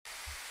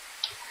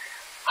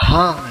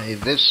Hi,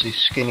 this is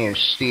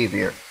SkinnierSteve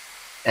here,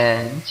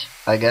 and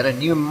I got a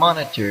new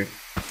monitor.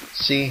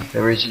 See,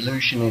 the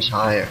resolution is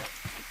higher,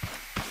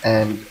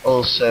 and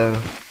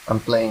also I'm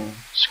playing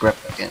Scrap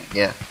again,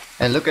 yeah.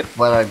 And look at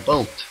what I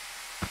built.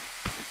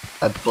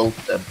 I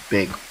built a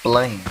big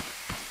plane.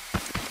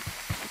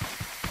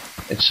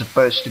 It's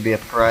supposed to be a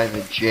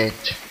private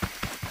jet.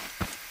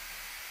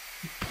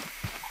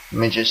 Let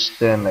me just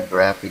turn the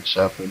graphics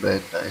up a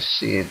bit. I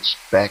see it's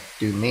back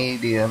to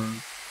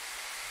medium.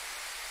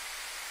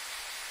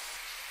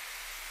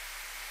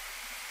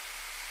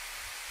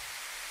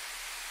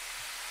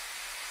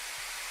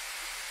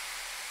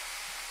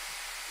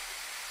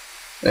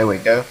 There we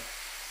go.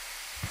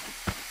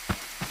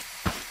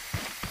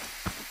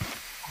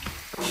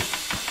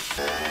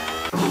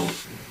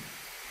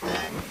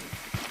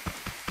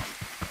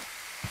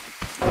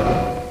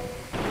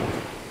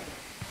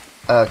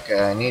 Okay,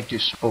 I need to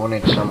spawn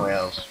it somewhere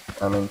else.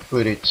 I mean,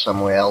 put it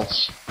somewhere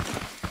else.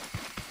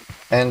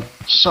 And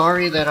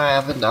sorry that I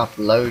haven't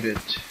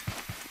uploaded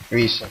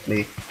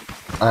recently.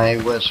 I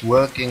was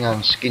working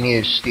on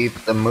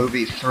SkinnierSteve the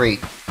movie 3.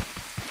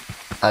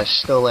 I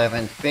still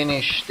haven't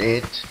finished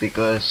it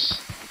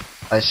because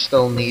I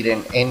still need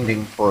an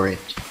ending for it.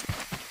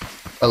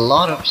 A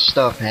lot of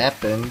stuff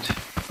happened,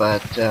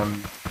 but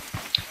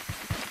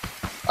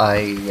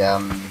I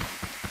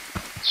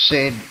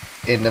said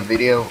in the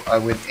video I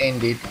would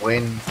end it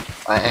when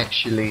I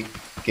actually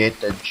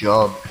get a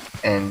job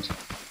and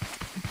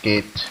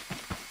get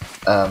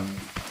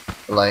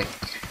like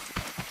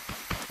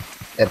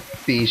a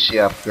PC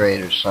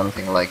upgrade or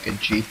something, like a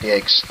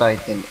GTX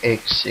Titan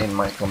X in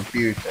my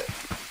computer.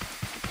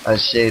 I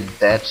said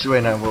that's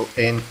when I will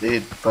end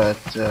it, but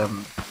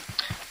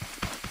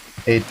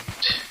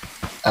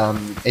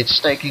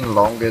it's taking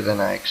longer than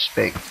I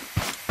expect.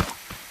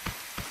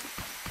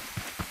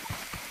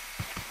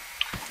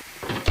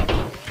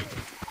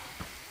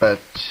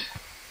 But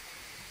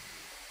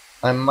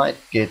I might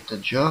get the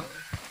job.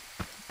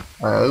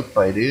 I hope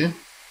I do.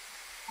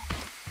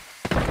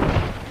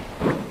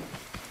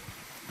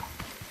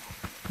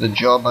 The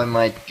job I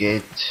might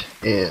get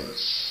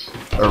is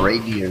a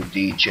radio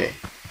DJ.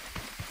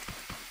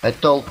 I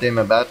told them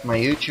about my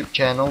YouTube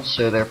channel,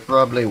 so they're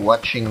probably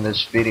watching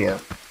this video.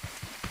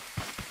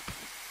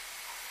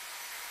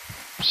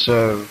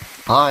 So,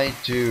 hi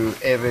to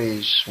whoever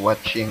is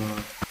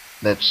watching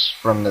that's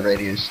from the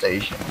radio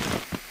station.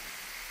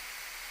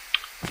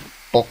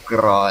 Pok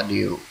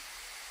Radio.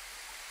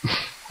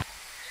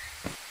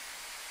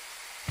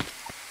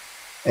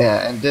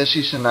 Yeah, and this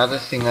is another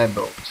thing I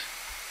built.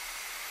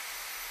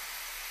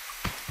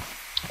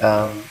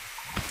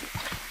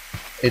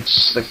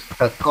 It's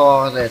a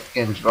car that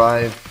can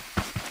drive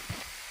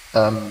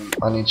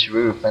on its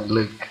roof, and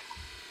look,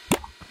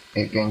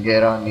 you can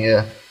get on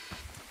here.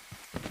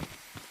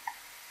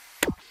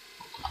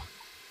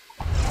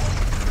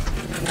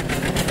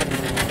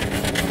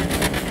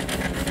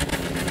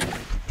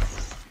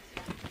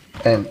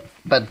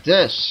 But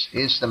this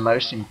is the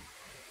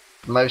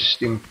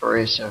most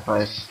impressive.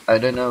 I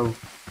don't know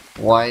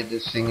why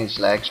this thing is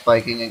lag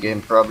spiking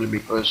again, probably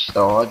because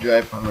the hard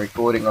drive I'm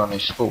recording on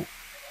is full.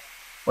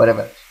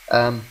 Whatever.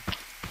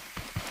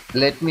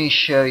 Let me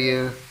show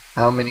you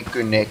how many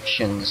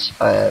connections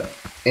I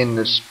have in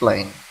this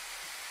plane.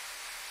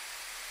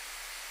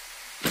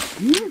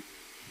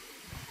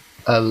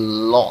 A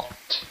lot.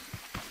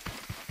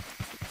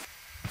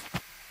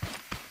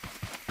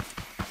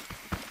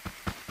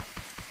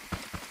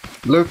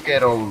 Look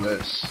at all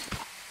this.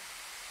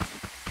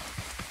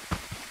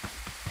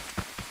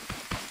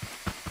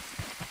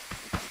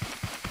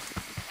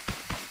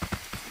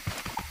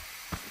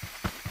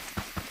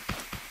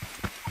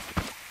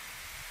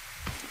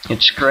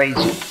 It's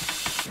crazy.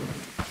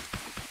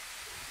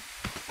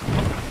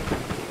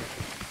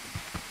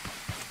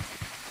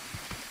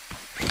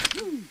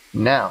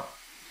 Now,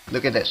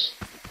 look at this.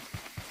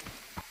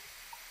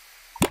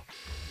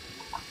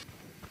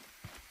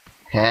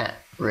 Ha,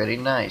 really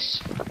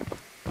nice.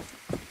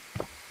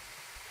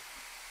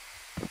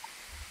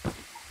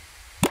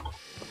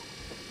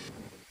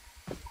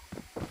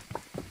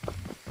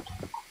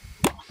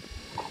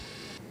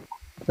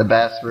 The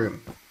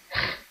bathroom.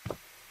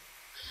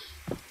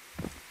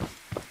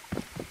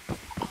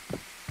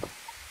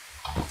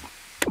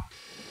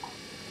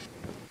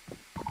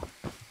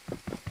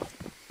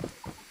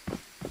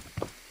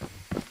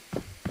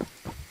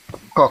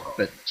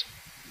 Cockpit.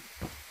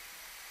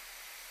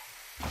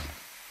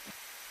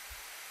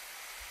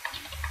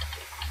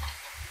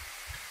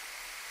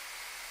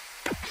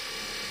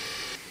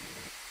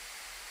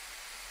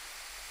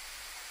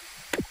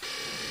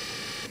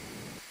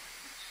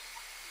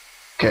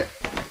 Okay.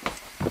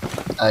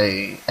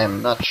 I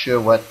am not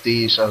sure what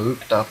these are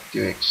hooked up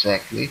to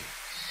exactly.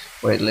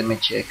 Wait, let me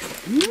check.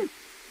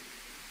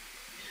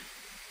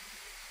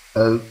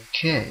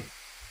 Okay.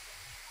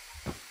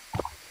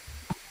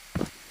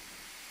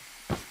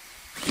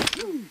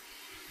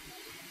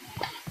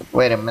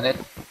 Wait a minute.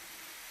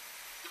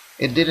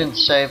 It didn't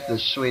save the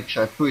switch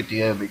I put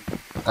here.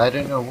 I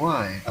don't know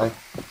why.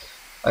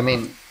 I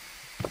mean,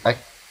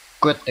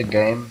 quit the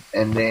game,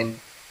 and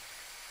then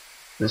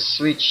the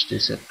switch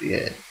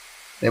disappeared.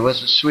 There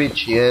was a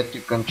switch here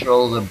to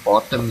control the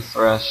bottom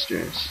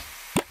thrusters.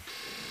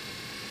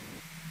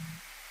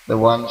 The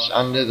ones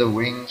under the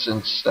wings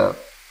and stuff.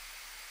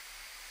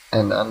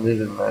 And under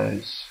the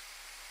nose.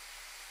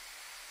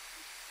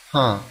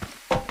 Huh.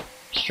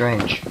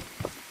 Strange.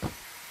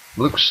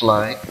 Looks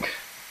like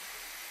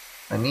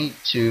I need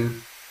to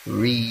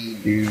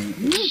redo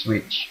the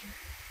switch.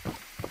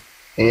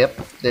 Yep,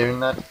 they're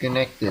not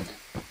connected.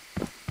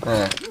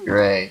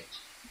 Great.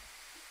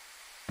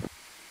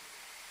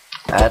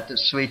 I had to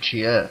switch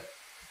here.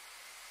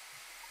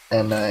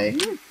 And I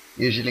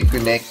usually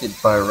connect it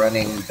by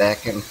running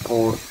back and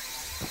forth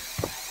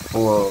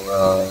for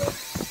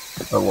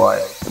a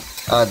while.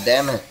 Ah,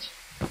 damn it.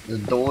 The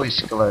door is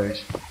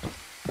closed.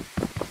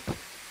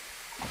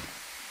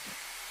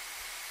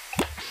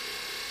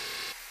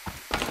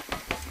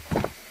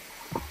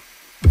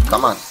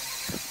 Come on.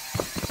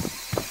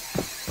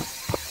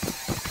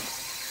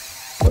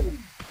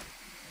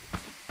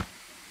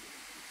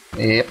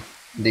 Yep,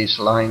 these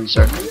lines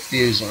are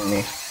confusing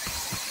me.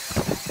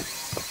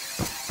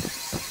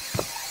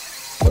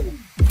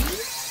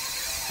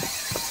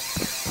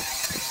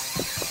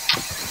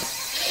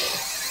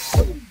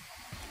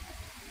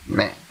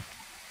 Man.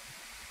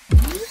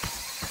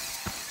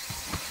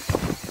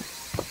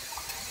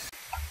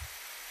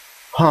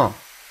 Huh.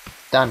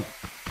 Done.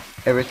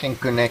 Everything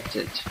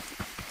connected.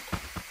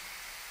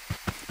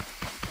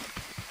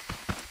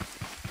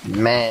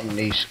 Man,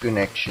 these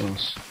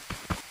connections.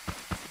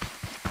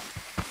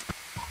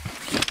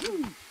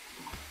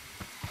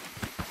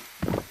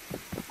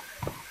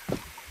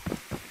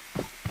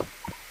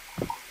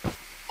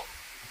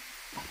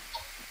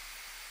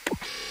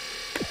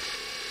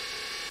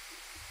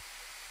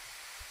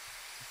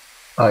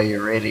 Are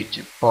you ready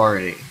to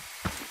party?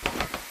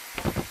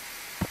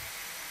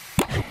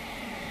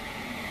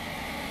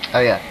 Oh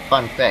yeah,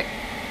 fun fact.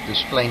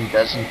 This plane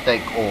doesn't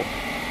take off.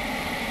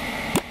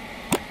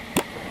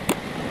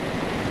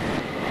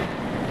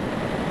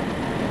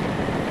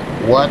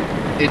 What?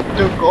 It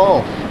took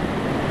off!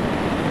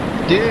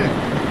 Dude!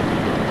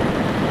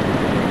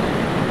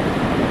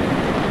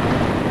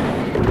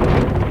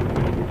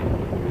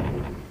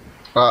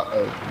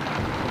 Uh-oh.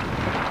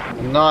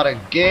 Not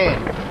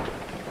again!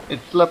 It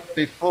flipped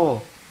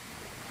before.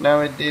 Now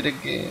it did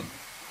again.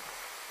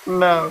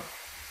 No.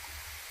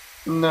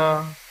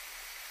 No.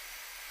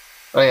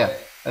 Oh yeah,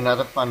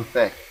 another fun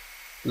fact.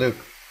 Look,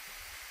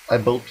 I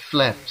built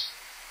flaps.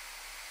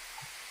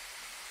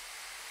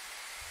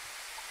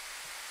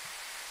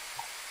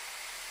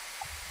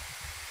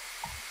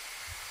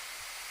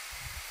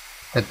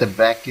 At the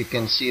back you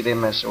can see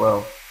them as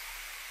well.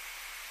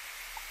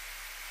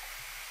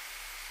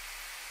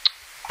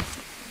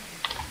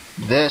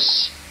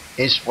 This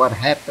is what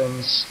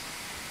happens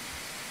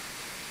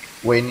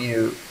when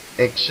you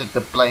exit the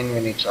plane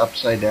when it's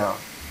upside down.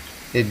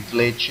 It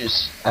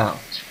glitches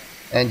out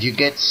and you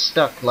get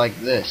stuck like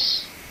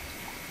this,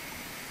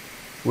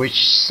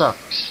 which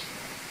sucks.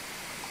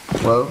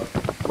 Whoa,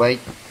 wait,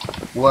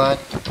 what?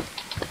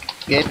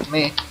 Get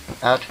me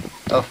out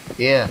of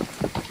here.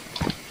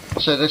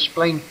 So this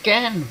plane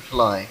can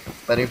fly,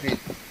 but if it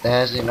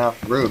has enough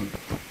room.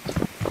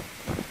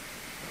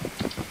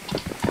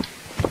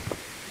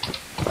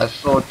 I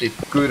thought it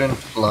couldn't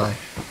fly,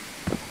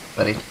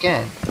 but it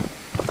can.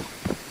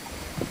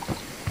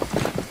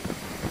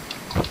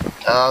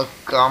 Oh,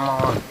 come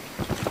on.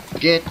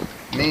 Get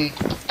me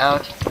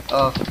out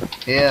of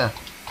here.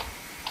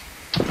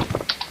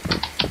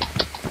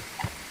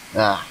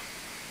 Ah.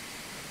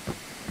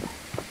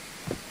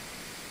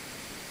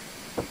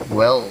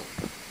 Well,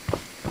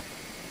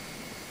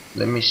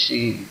 let me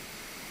see.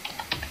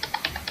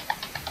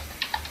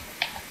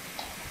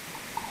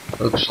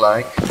 Looks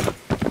like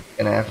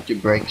I'm gonna have to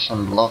break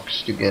some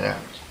blocks to get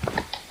out.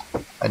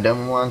 I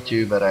don't want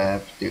to, but I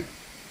have to.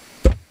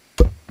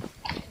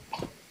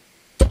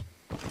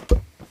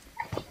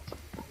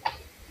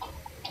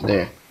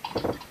 There.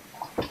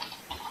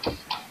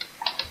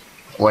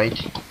 Wait.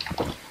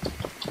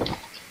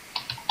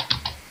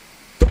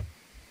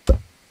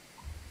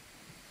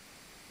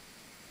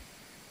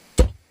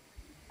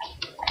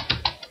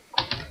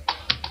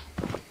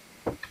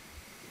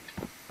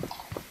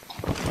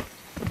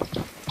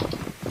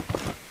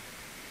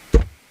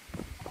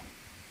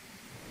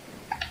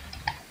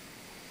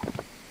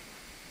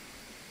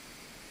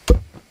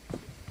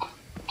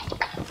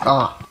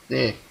 Ah,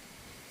 there.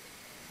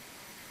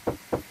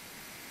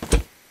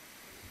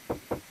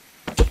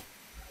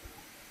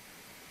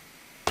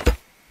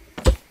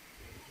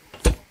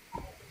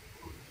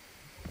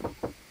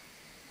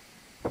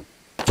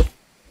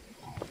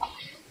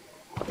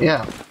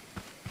 Yeah.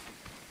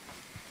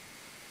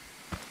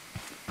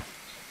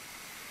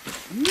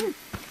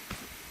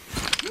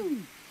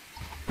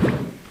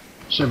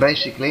 So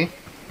basically,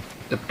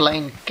 the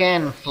plane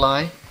can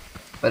fly,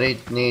 but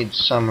it needs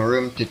some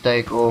room to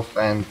take off,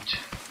 and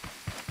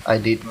I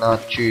did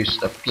not choose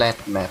the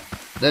flat map.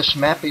 This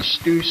map is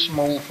too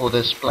small for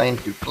this plane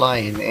to fly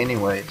in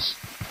anyways.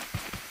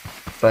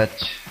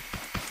 But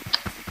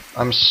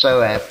I'm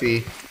so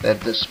happy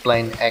that this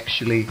plane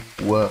actually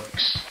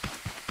works.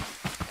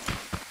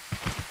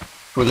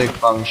 Fully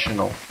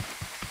functional.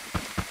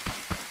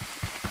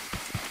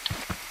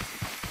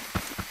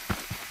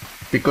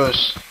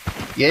 Because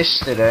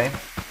yesterday,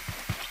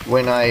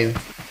 when I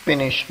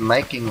finished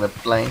making the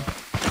plane,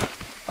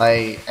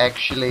 I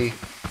actually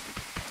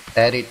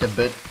had it a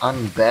bit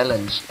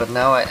unbalanced, but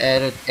now I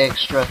added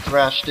extra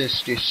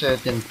thrusters to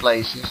certain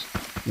places.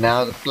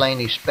 Now the plane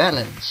is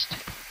balanced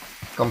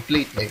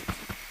completely.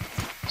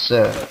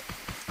 So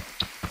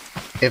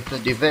if the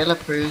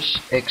developers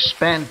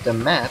expand the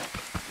map,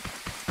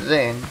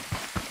 then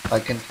I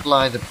can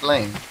fly the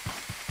plane.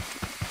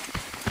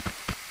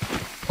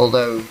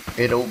 Although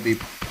it'll be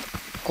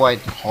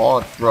quite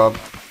hard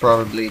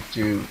probably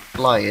to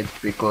fly it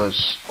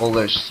because all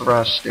those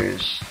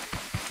thrusters.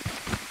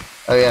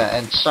 Oh yeah,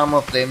 and some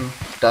of them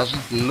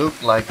doesn't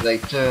look like they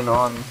turn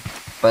on,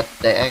 but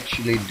they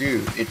actually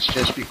do. It's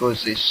just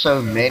because there's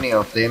so many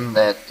of them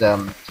that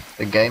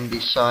the game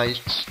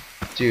decides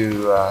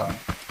to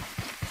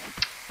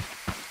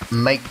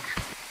make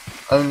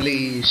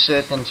only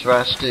certain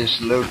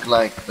thrusters look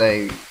like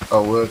they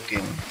are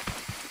working,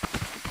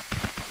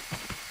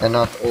 and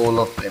not all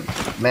of them.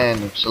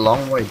 Man, it's a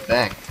long way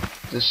back.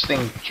 This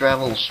thing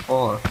travels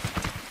far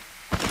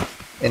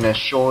in a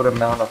short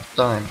amount of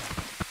time.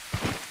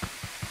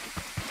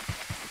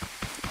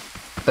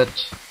 But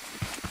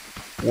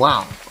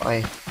wow,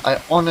 I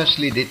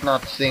honestly did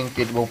not think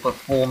it will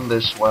perform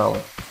this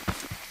well.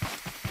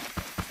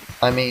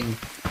 I mean,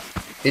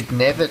 it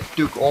never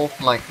took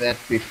off like that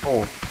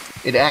before.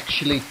 It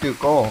actually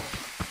took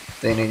off.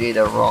 Then it hit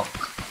a rock.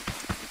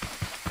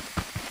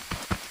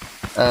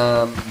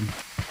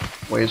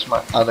 Where's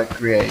my other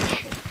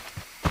creation?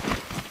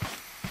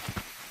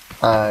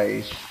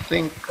 I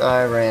think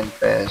I ran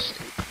past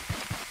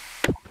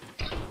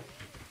it.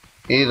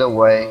 Either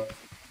way,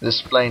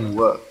 this plane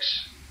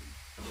works.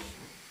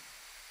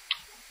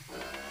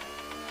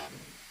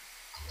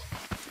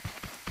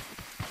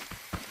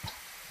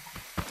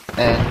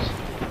 And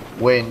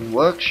when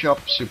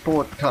workshop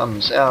support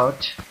comes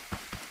out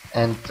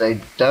and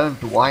they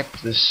don't wipe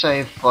the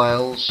save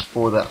files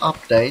for the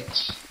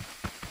updates,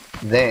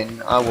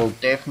 then I will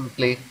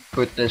definitely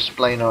put this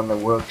plane on the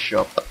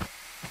workshop.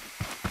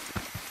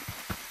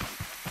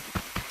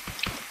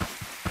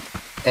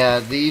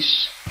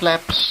 These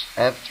flaps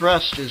have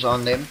thrusters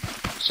on them,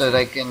 so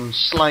they can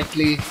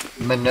slightly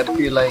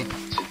manipulate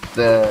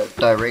the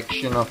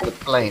direction of the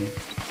plane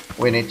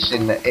when it's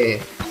in the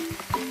air.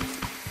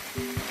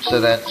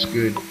 So that's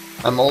good.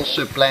 I'm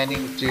also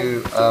planning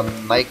to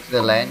make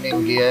the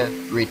landing gear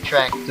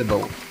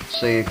retractable,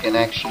 so you can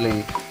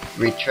actually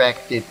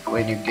retract it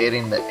when you get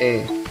in the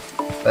air.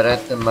 But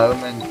at the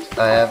moment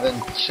I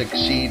haven't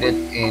succeeded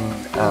in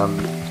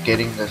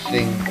getting the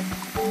thing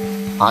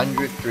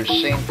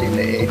 100% in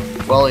the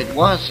air. Well, it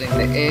was in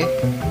the air,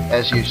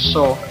 as you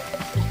saw.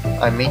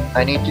 I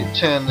need to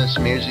turn this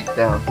music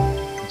down.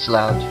 It's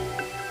loud.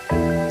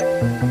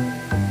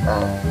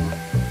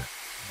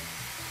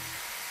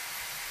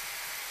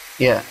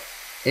 Yeah,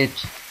 it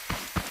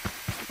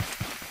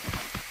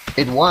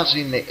was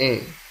in the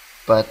air,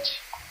 but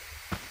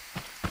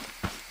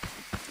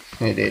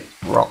it hit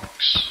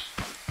rocks.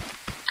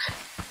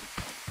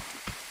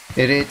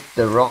 It hit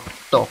the rock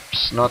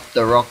tops, not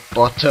the rock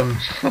bottom.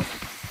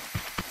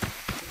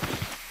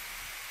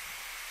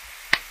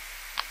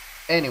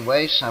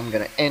 Anyways, I'm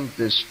gonna end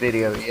this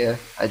video here.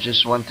 I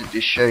just wanted to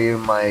show you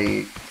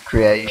my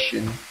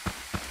creation.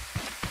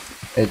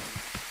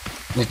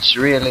 It's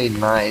really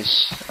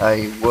nice.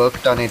 I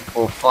worked on it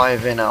for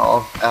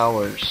 5.5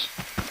 hours.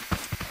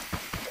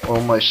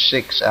 Almost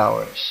 6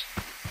 hours.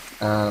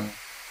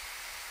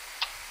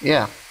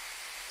 Yeah.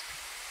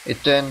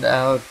 It turned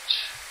out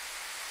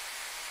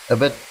a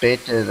bit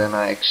better than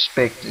I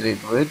expected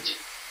it would.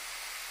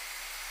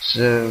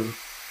 So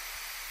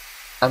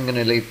I'm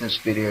gonna leave this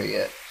video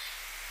here.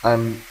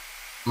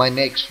 My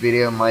next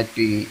video might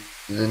be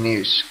the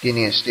new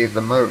SkinnierSteve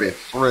the movie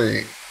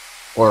 3,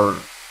 or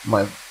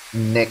my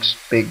next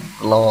big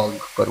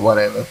vlog, but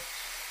whatever.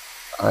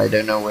 I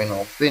don't know when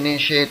I'll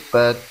finish it,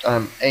 but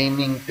I'm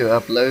aiming to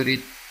upload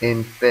it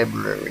in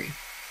February.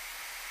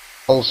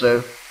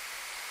 Also,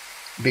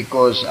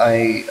 because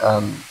I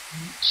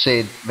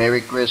said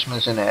Merry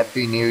Christmas and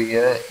Happy New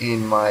Year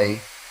in my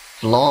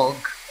vlog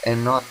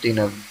and not in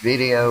a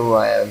video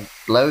I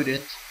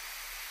uploaded,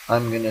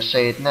 I'm gonna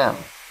say it now.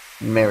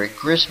 Merry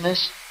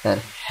Christmas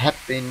and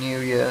Happy New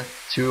Year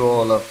to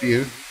all of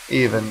you,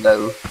 even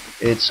though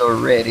it's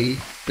already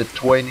the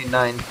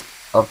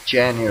 29th of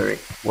January.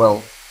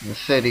 Well, the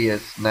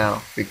 30th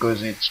now,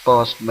 because it's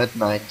past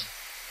midnight.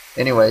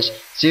 Anyways,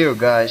 see you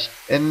guys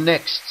in the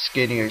next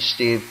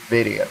SkinnierSteve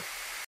video.